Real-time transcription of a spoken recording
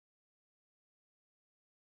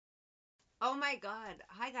Oh my god.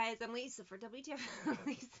 Hi guys, I'm Lisa for wtfLisaTarot.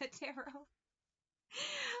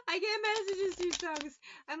 I get messages through songs.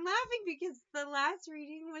 I'm laughing because the last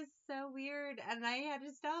reading was so weird and I had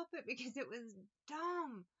to stop it because it was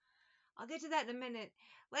dumb. I'll get to that in a minute.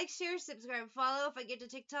 Like, share, subscribe, follow if I get to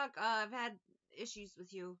TikTok. I've had issues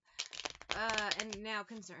with you. And now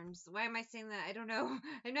concerns. Why am I saying that? I don't know.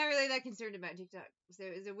 I'm not really that concerned about TikTok. So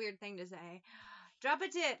it's a weird thing to say. Drop a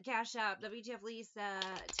tip, CashApp, wtfLisa,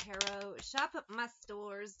 Tarot, shop at my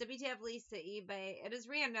stores, wtfLisa, eBay. It is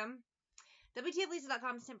random.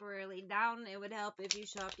 wtfLisa.com is temporarily down. It would help if you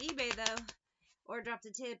shop eBay though, or dropped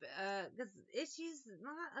a tip. Because issues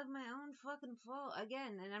not of my own fucking fault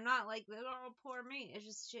again, and I'm not like, oh, poor me. It's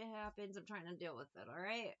just shit happens. I'm trying to deal with it. All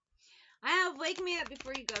right. I have Wake Me Up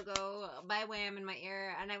Before You Go by Wham in my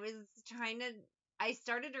ear, and I was trying to. I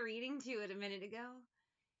started a reading to it a minute ago.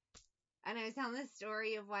 And I was telling the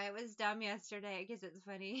story of why it was dumb yesterday because it's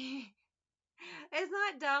funny. It's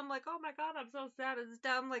not dumb like, oh my god, I'm so sad. It's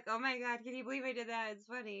dumb like, oh my god, can you believe I did that? It's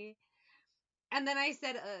funny. And then I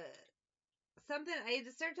said, something. I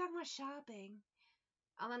just started talking about shopping.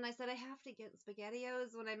 And then I said, I have to get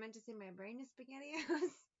SpaghettiOs when I meant to say my brain is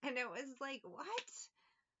SpaghettiOs. And it was like, what?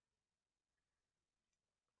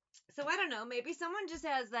 So I don't know. Maybe someone just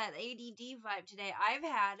has that ADD vibe today. I've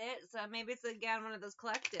had it. So maybe it's again one of those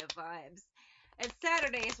collective vibes. It's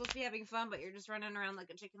Saturday, you're supposed to be having fun, but you're just running around like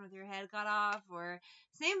a chicken with your head cut off. Or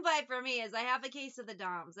same vibe for me is I have a case of the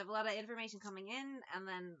DOMs. I have a lot of information coming in, and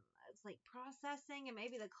then it's like processing, and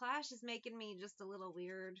maybe the clash is making me just a little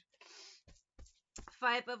weird.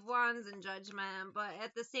 Five of Wands and Judgment, but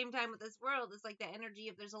at the same time with this world, it's like the energy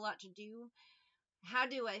of there's a lot to do. How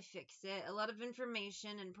do I fix it? A lot of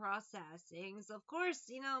information and processing. So of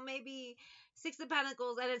course, maybe Six of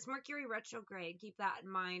Pentacles, and it's Mercury retrograde. Keep that in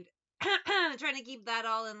mind. Trying to keep that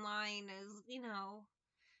all in line is, you're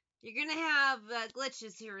gonna have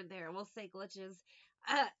glitches here and there. We'll say glitches.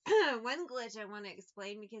 One glitch I want to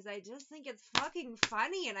explain because I just think it's fucking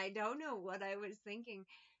funny and I don't know what I was thinking.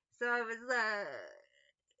 So I was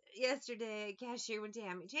yesterday, cashier went to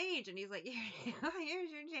hand me change and he's like,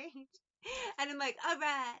 here's your change. And I'm like, all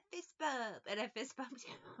right, fist bump. And I fist bumped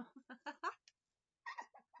him.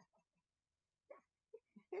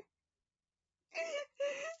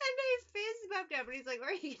 And I fist bumped him. And he's like,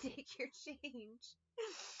 where you take your change?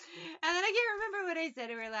 And then I can't remember what I said.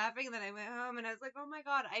 We were laughing. And then I went home and I was like, oh my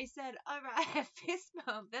God, I said, all right, fist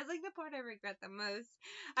bump. That's like the part I regret the most.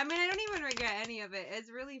 I mean, I don't even regret any of it.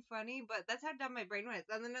 It's really funny, but that's how dumb my brain was.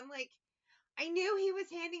 And then I'm like, I knew he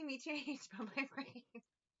was handing me change, but my brain,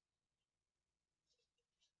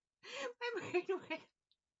 my brain went.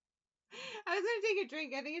 I was gonna take a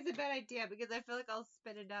drink. I think it's a bad idea because I feel like I'll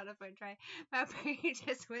spit it out if I try. My brain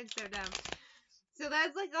just went so dumb. So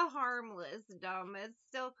that's like a harmless dumb. It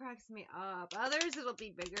still cracks me up. Others it'll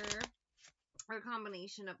be bigger. Or a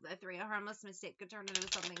combination of the three. A harmless mistake could turn into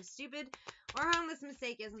something stupid. Or a harmless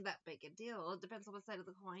mistake isn't that big a deal. It depends on what side of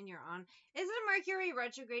the coin you're on. Isn't Mercury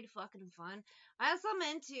retrograde fucking fun? I also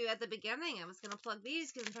meant to, at the beginning, I was going to plug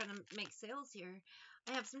these because I'm trying to make sales here.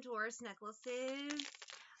 I have some Taurus necklaces.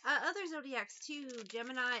 Other zodiacs too.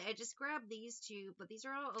 Gemini, I just grabbed these two, but these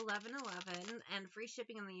are all 11/11 and free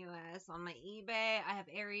shipping in the US. On my eBay, I have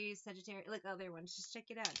Aries, Sagittarius, like other ones. Just check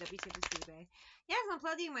it out, wtf's eBay. Yes, I'm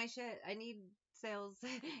plugging my shit. I need sales,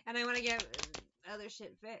 and I want to get other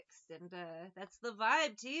shit fixed, and that's the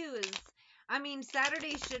vibe too. I mean,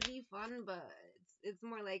 Saturday should be fun, but it's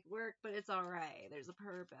more like work, but it's all right. There's a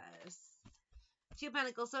purpose. Two of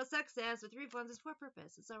Pentacles, so success. With Three of Wands, it's for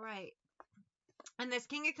purpose. It's all right. And this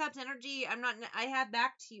King of Cups energy, I have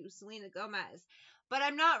back to you, Selena Gomez. But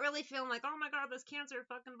I'm not really feeling like, oh my God, this Cancer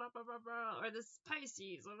fucking blah, blah, blah, blah, or this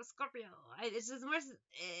Pisces, or the Scorpio. It's just more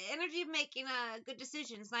energy of making good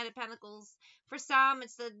decisions. Knight of Pentacles. For some,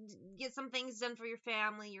 it's to get some things done for your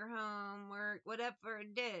family, your home, work, whatever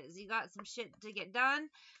it is. You got some shit to get done.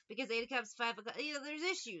 Because Eight of Cups, Five of Cups, there's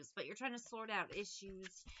issues, but you're trying to sort out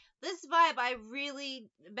issues. This vibe, I really,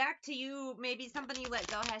 back to you, maybe something you let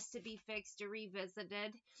go has to be fixed or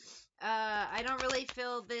revisited. I don't really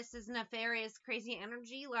feel this is nefarious, crazy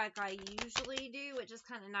energy like I usually do, which is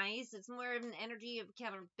kind of nice. It's more of an energy of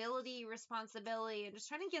accountability, responsibility, and just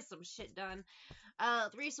trying to get some shit done.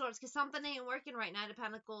 Three Swords, because something ain't working right now, Knight of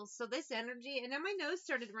Pentacles. So this energy, and then my nose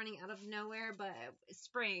started running out of nowhere, but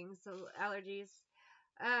spring, so allergies.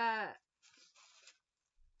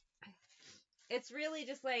 It's really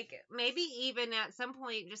just like, maybe even at some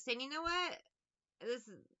point, just saying, you know what? This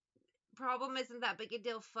problem isn't that big a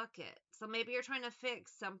deal, fuck it. So maybe you're trying to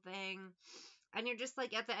fix something And you're just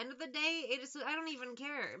like, at the end of the day, I don't even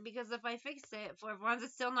care. Because if I fix it for everyone's,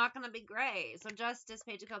 it's still not going to be great. So Justice,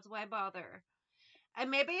 Page of Cups, why bother? And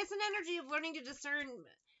maybe it's an energy of learning to discern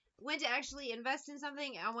when to actually invest in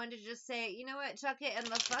something and when to just say, you know what, chuck it in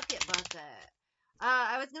the fuck it bucket.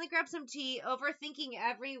 I was going to grab some tea, overthinking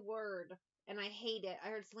every word. And I hate it. I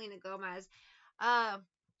heard Selena Gomez. Uh,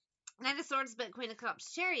 Knight of Swords, but Queen of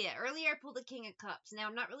Cups. Chariot. Earlier I pulled the King of Cups. Now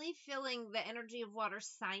I'm not really feeling the energy of water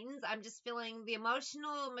signs. I'm just feeling the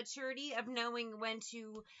emotional maturity of knowing when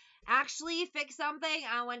to actually fix something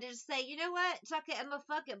and when to just say, you know what, chuck it in the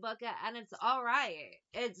fuck it bucket, and it's alright.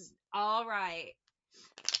 It's alright.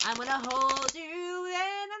 I'm gonna hold you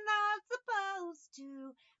when I'm not supposed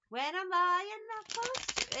to. When I'm lying, not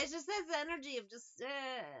supposed to. It's just this energy of just,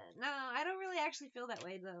 no, I don't really actually feel that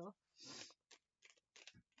way though.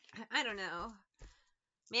 I don't know.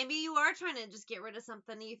 Maybe you are trying to just get rid of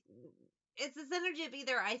something. It's this energy of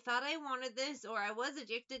either I thought I wanted this or I was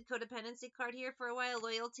addicted. Codependency card here for a while.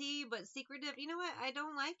 Loyalty, but secretive. You know what? I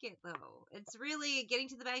don't like it though. It's really getting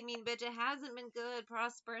to the bag, mean bitch. It hasn't been good.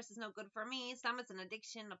 Prosperous is no good for me. Some it's an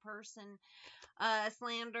addiction, a person,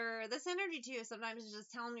 slander. This energy too. Sometimes is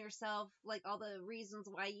just telling yourself like all the reasons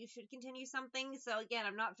why you should continue something. So again,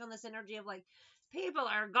 I'm not feeling this energy of like people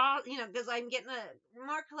are god. Because I'm getting a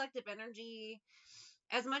more collective energy.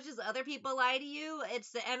 As much as other people lie to you,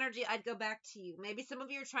 it's the energy I'd go back to you. Maybe some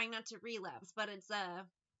of you are trying not to relapse, but it's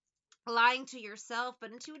lying to yourself,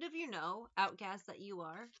 but intuitive, outcast that you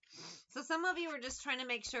are. So some of you are just trying to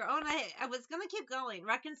make sure. Oh, and I was going to keep going.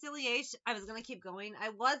 Reconciliation, I was going to keep going. I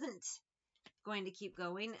wasn't going to keep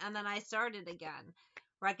going, and then I started again.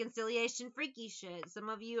 Reconciliation, freaky shit. Some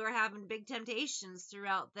of you are having big temptations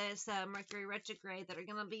throughout this Mercury retrograde that are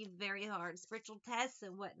going to be very hard. Spiritual tests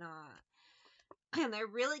and whatnot. And they're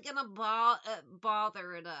really gonna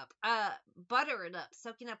bother it up, butter it up,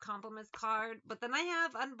 soaking up compliments card. But then I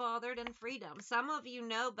have unbothered and freedom. Some of you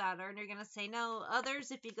know better, and you're gonna say no.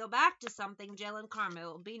 Others, if you go back to something, jail and karma, it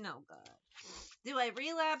will be no good. Do I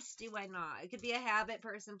relapse? Do I not? It could be a habit,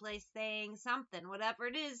 person, place, thing, something, whatever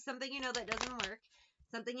it is, something that doesn't work,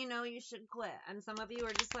 something you should quit. And some of you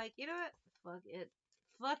are just like, you know what?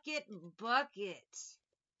 Fuck it, bucket.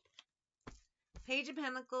 Page of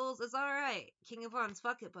Pentacles is alright. King of Wands,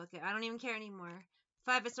 fuck it, bucket. I don't even care anymore.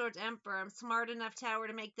 Five of Swords, Emperor. I'm smart enough, Tower,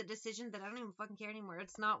 to make the decision that I don't even fucking care anymore.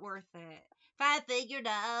 It's not worth it. If I figured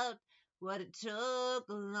out what it took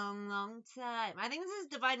a long, long time. I think this is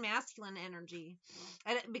Divine Masculine energy.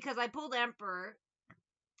 Because I pulled Emperor,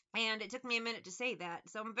 and it took me a minute to say that.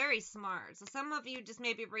 So I'm very smart. So some of you just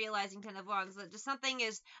may be realizing Ten of Wands that just something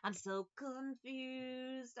is, I'm so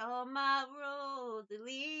confused on my road to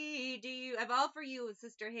lead to you. I've all for you with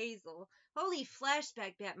Sister Hazel. Holy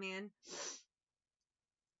flashback, Batman.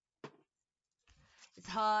 It's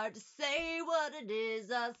hard to say what it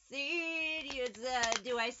is I see. It's,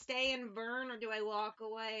 do I stay and burn or do I walk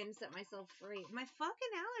away and set myself free? My fucking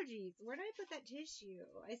allergies. Where did I put that tissue?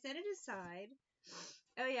 I set it aside.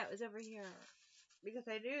 Oh yeah, it was over here. Because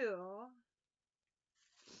I do.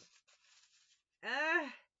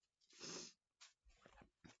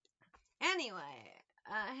 Anyway,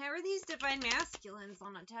 how are these Divine Masculines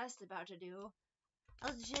on a test about to do?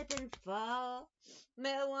 I'll trip and fall, me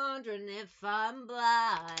wondering if I'm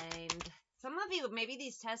blind. Some of you, maybe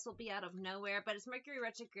these tests will be out of nowhere, but it's Mercury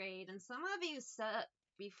retrograde, and some of you suck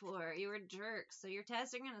before. You were jerks, so your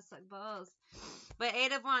tests are going to suck balls. But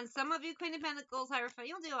Eight of Wands, some of you, Queen of Pentacles, Hierophant,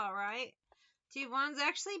 you'll do alright. Two of Wands,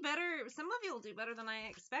 actually better, some of you will do better than I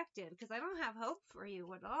expected, because I don't have hope for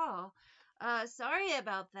you at all. Sorry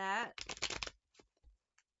about that.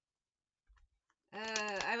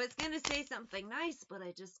 I was gonna say something nice, but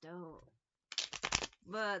I just don't.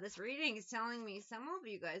 But this reading is telling me some of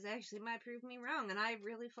you guys actually might prove me wrong, and I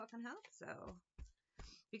really fucking hope so.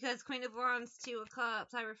 Because Queen of Wands, Two of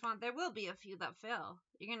Cups, Hierophant, there will be a few that fail.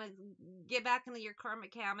 You're gonna get back into your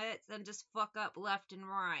karmic habits and just fuck up left and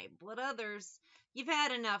right. But others, you've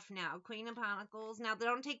had enough now. Queen of Pentacles. Now,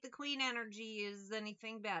 don't take the Queen energy as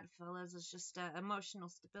anything bad, fellas. It's just emotional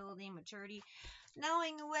stability, maturity.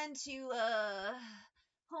 Knowing when to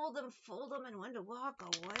hold them, fold them, and when to walk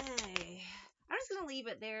away. I'm just gonna leave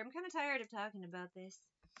it there. I'm kind of tired of talking about this.